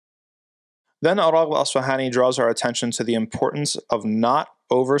Then al-Raghib al-Isfahani draws our attention to the importance of not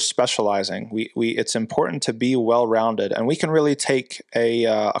over-specializing. It's important to be well-rounded, and we can really take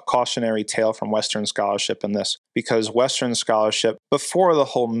a cautionary tale from Western scholarship in this, because Western scholarship, before the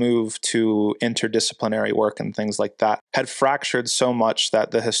whole move to interdisciplinary work and things like that, had fractured so much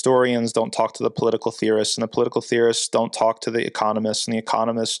that the historians don't talk to the political theorists, and the political theorists don't talk to the economists, and the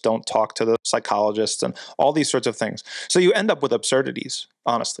economists don't talk to the psychologists, and all these sorts of things. So you end up with absurdities.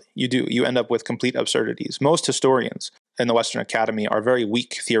 Honestly, you do. You end up with complete absurdities. Most historians in the Western Academy are very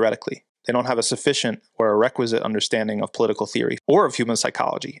weak theoretically. They don't have a sufficient or a requisite understanding of political theory or of human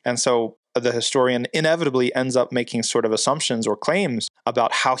psychology. And so the historian inevitably ends up making sort of assumptions or claims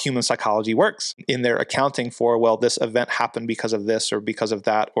about how human psychology works in their accounting for, well, this event happened because of this or because of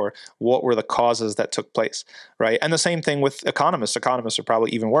that, or what were the causes that took place, right? And the same thing with economists. Economists are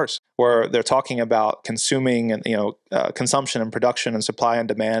probably even worse, where they're talking about consuming and, consumption and production and supply and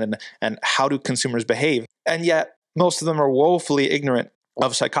demand and how do consumers behave. And yet most of them are woefully ignorant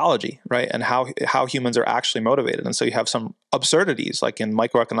of psychology, right? And how humans are actually motivated. And so you have some absurdities like in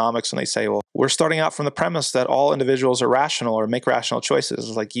microeconomics, and they say, well, we're starting out from the premise that all individuals are rational or make rational choices.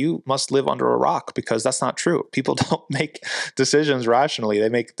 It's like, you must live under a rock, because that's not true. People don't make decisions rationally. They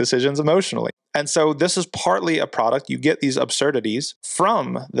make decisions emotionally. And so this is partly a product. You get these absurdities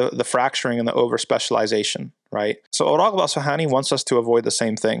from the fracturing and the over-specialization, right? So al-Raghib al-Isfahani wants us to avoid the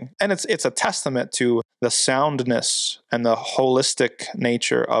same thing. And it's a testament to the soundness and the holistic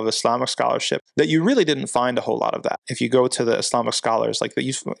nature of Islamic scholarship that you really didn't find a whole lot of that. If you go to the Islamic scholars like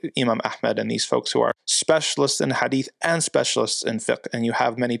the Imam Ahmed and these folks who are specialists in hadith and specialists in fiqh, and you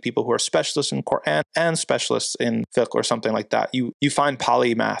have many people who are specialists in Quran and specialists in fiqh or something like that, you find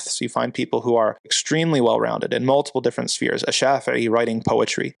polymaths, you find people who are extremely well-rounded in multiple different spheres. A Shafi'i writing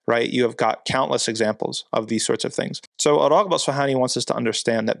poetry, right? You have got countless examples of these sorts of things. So al-Raghib al-Isfahani wants us to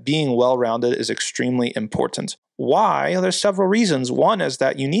understand that being well-rounded is extremely important. Why? There's several reasons. One is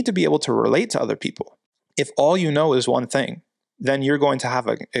that you need to be able to relate to other people. If all you know is one thing, then you're going to have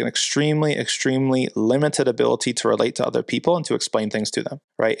an extremely, extremely limited ability to relate to other people and to explain things to them,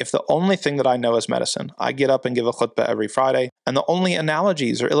 right? If the only thing that I know is medicine, I get up and give a khutbah every Friday, and the only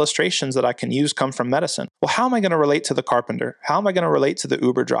analogies or illustrations that I can use come from medicine. Well, how am I going to relate to the carpenter? How am I going to relate to the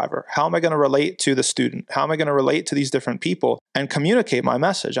Uber driver? How am I going to relate to the student? How am I going to relate to these different people and communicate my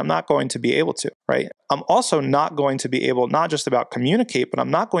message? I'm not going to be able to, right? I'm also not going to be able, not just about communicate, but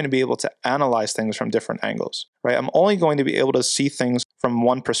I'm not going to be able to analyze things from different angles, right? I'm only going to be able to see things from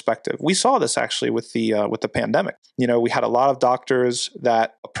one perspective. We saw this actually with the pandemic. We had a lot of doctors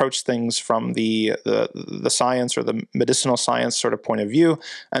that approached things from the science or the medicinal science sort of point of view,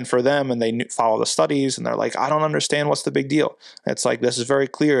 and for them, and they follow the studies, and they're like, I don't understand, what's the big deal? It's like, this is very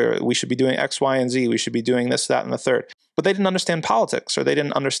clear. We should be doing X, Y, and Z. We should be doing this, that, and the third. But they didn't understand politics, or they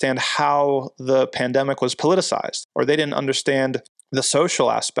didn't understand how the pandemic was politicized, or they didn't understand the social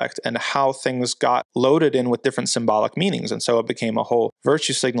aspect and how things got loaded in with different symbolic meanings. And so it became a whole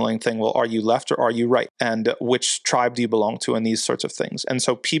virtue signaling thing. Well, are you left or are you right? And which tribe do you belong to, and these sorts of things. And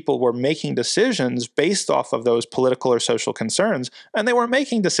so people were making decisions based off of those political or social concerns, and they weren't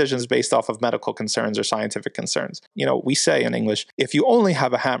making decisions based off of medical concerns or scientific concerns. We say in English, if you only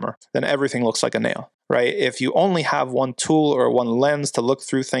have a hammer, then everything looks like a nail. Right? If you only have one tool or one lens to look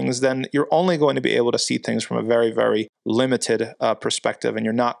through things, then you're only going to be able to see things from a very, very limited perspective, and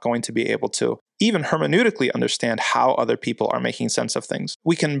you're not going to be able to even hermeneutically understand how other people are making sense of things.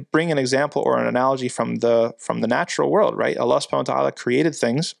 We can bring an example or an analogy from the natural world, right? Allah subhanahu wa ta'ala created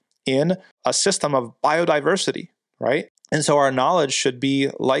things in a system of biodiversity, right? And so our knowledge should be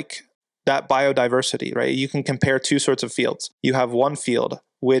like that biodiversity, right? You can compare two sorts of fields. You have one field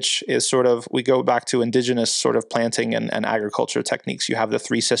which is sort of, we go back to indigenous sort of planting and agriculture techniques. You have the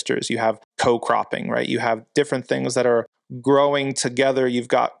three sisters, you have co-cropping, right? You have different things that are growing together. You've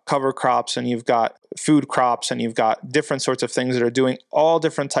got cover crops, and you've got food crops, and you've got different sorts of things that are doing all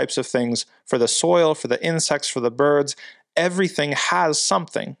different types of things for the soil, for the insects, for the birds. Everything has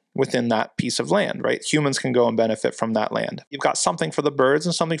something within that piece of land, right? Humans can go and benefit from that land. You've got something for the birds,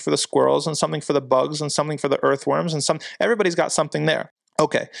 and something for the squirrels, and something for the bugs, and something for the earthworms, and everybody's got something there.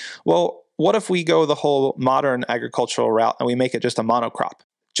 Okay, well, what if we go the whole modern agricultural route and we make it just a monocrop,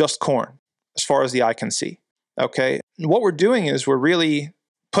 just corn, as far as the eye can see? Okay, and what we're doing is we're really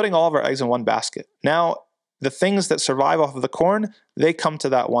putting all of our eggs in one basket. Now, the things that survive off of the corn, they come to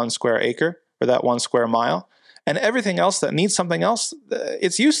that 1 square acre or that 1 square mile, and everything else that needs something else,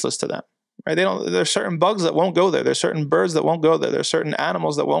 it's useless to them, right? There's certain bugs that won't go there. There's certain birds that won't go there. There's certain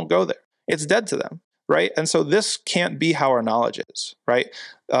animals that won't go there. It's dead to them. right? And so this can't be how our knowledge is, right?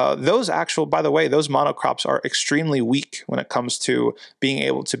 By the way, those monocrops are extremely weak when it comes to being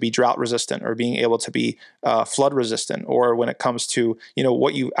able to be drought resistant or being able to be flood resistant, or when it comes to,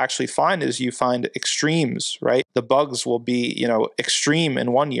 what you actually find is you find extremes, right? The bugs will be, extreme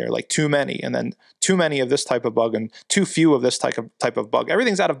in one year, like too many, and then too many of this type of bug and too few of this type of bug.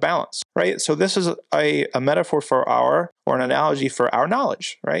 Everything's out of balance, right? So this is a metaphor or an analogy for our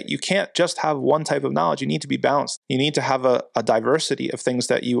knowledge, right? You can't just have one type of knowledge. You need to be balanced. You need to have a diversity of things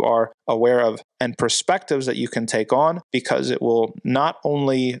that you are aware of and perspectives that you can take on, because it will not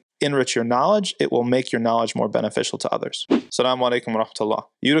only enrich your knowledge, it will make your knowledge more beneficial to others. Assalamu alaikum wa rahmatullah.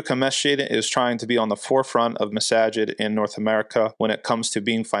 Uticamasjid is trying to be on the forefront of masajid in North America when it comes to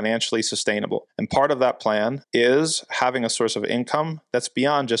being financially sustainable. And part of that plan is having a source of income that's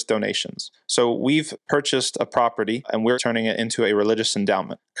beyond just donations. So we've purchased a property and we're turning it into a religious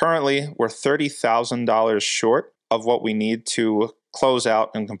endowment. Currently, we're $30,000 short of what we need to close out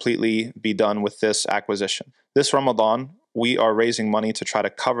and completely be done with this acquisition. This Ramadan, we are raising money to try to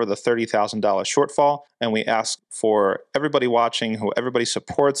cover the $30,000 shortfall, and we ask for everybody watching, everybody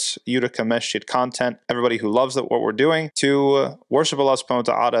supports uticamasjid content, everybody who loves what we're doing, to worship Allah subhanahu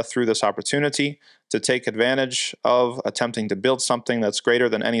wa ta'ala through this opportunity, to take advantage of attempting to build something that's greater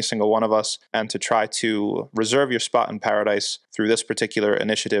than any single one of us, and to try to reserve your spot in paradise through this particular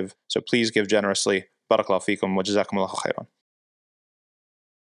initiative. So please give generously. Barakallahu feekum wa jazakumullahu khairan.